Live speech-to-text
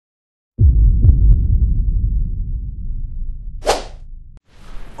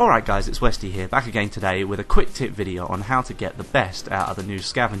Alright guys, it's Westy here, back again today with a quick tip video on how to get the best out of the new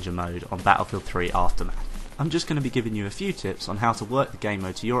Scavenger Mode on Battlefield 3 Aftermath. I'm just going to be giving you a few tips on how to work the game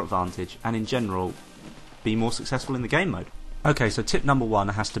mode to your advantage and in general be more successful in the game mode. Okay, so tip number one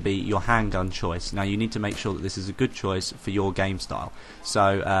has to be your handgun choice. Now you need to make sure that this is a good choice for your game style.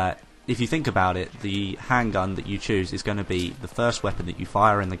 So if you think about it, the handgun that you choose is going to be the first weapon that you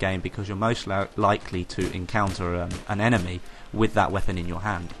fire in the game because you're most likely to encounter an enemy with that weapon in your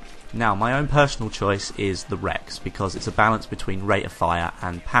hand. Now, my own personal choice is the Rex because it's a balance between rate of fire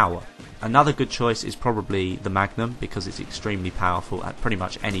and power. Another good choice is probably the Magnum because it's extremely powerful at pretty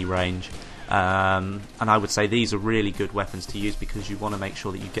much any range. And I would say these are really good weapons to use because you want to make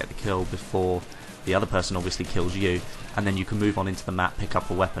sure that you get the kill before the other person obviously kills you, and then you can move on into the map, pick up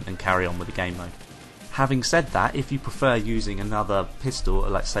a weapon and carry on with the game mode. Having said that, if you prefer using another pistol,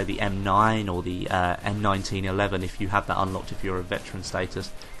 let's say the M9 or the M1911, if you have that unlocked if you're a veteran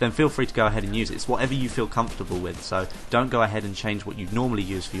status, then feel free to go ahead and use it. It's whatever you feel comfortable with, so don't go ahead and change what you'd normally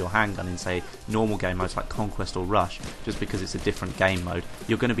use for your handgun in, say, normal game modes like Conquest or Rush, just because it's a different game mode.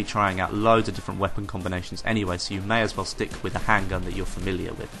 You're going to be trying out loads of different weapon combinations anyway, so you may as well stick with a handgun that you're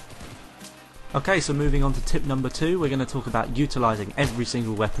familiar with. Okay, so moving on to tip number two, we're going to talk about utilising every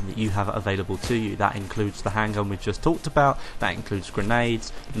single weapon that you have available to you. That includes the handgun we've just talked about, that includes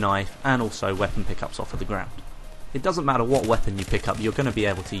grenades, knife, and also weapon pickups off of the ground. It doesn't matter what weapon you pick up, you're going to be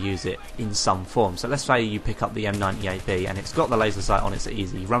able to use it in some form. So let's say you pick up the M98B and it's got the laser sight on, it's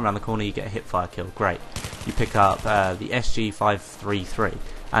easy. You run around the corner, you get a hipfire kill, great. You pick up the SG533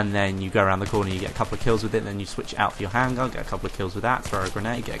 and then you go around the corner, you get a couple of kills with it, then you switch it out for your handgun, get a couple of kills with that, throw a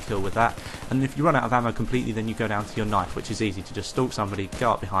grenade, get a kill with that, and if you run out of ammo completely, then you go down to your knife, which is easy to just stalk somebody,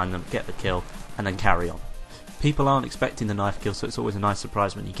 go up behind them, get the kill, and then carry on. People aren't expecting the knife kill, so it's always a nice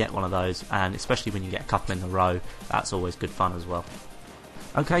surprise when you get one of those, and especially when you get a couple in a row, that's always good fun as well.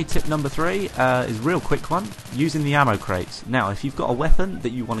 Okay, tip number three is a real quick one, using the ammo crates. Now, if you've got a weapon that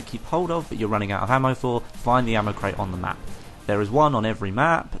you want to keep hold of, but you're running out of ammo for, find the ammo crate on the map. There is one on every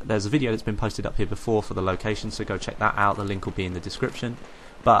map. There's a video that's been posted up here before for the location, so go check that out. The link will be in the description.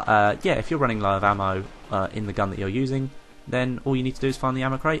 But yeah, if you're running low of ammo in the gun that you're using, then all you need to do is find the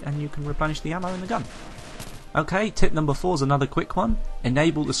ammo crate and you can replenish the ammo in the gun. Okay, tip number four is another quick one.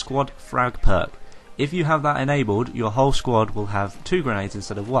 Enable the squad frag perk. If you have that enabled, your whole squad will have 2 grenades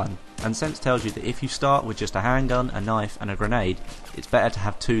instead of 1. And Sense tells you that if you start with just a handgun, a knife and a grenade, it's better to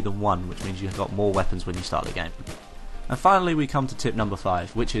have 2 than 1, which means you've got more weapons when you start the game. And finally we come to tip number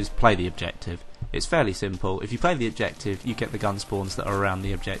 5, which is play the objective. It's fairly simple. If you play the objective, you get the gun spawns that are around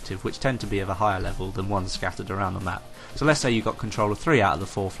the objective, which tend to be of a higher level than ones scattered around the map. So let's say you got control of 3 out of the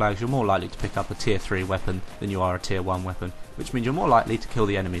 4 flags, you're more likely to pick up a tier 3 weapon than you are a tier 1 weapon, which means you're more likely to kill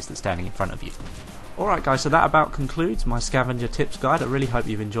the enemies that's standing in front of you. Alright guys, so that about concludes my scavenger tips guide. I really hope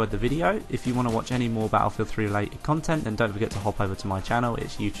you've enjoyed the video. If you want to watch any more Battlefield 3 related content, then don't forget to hop over to my channel.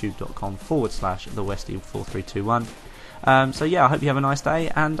 It's youtube.com/thewesty4321. So yeah, I hope you have a nice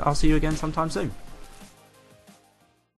day and I'll see you again sometime soon.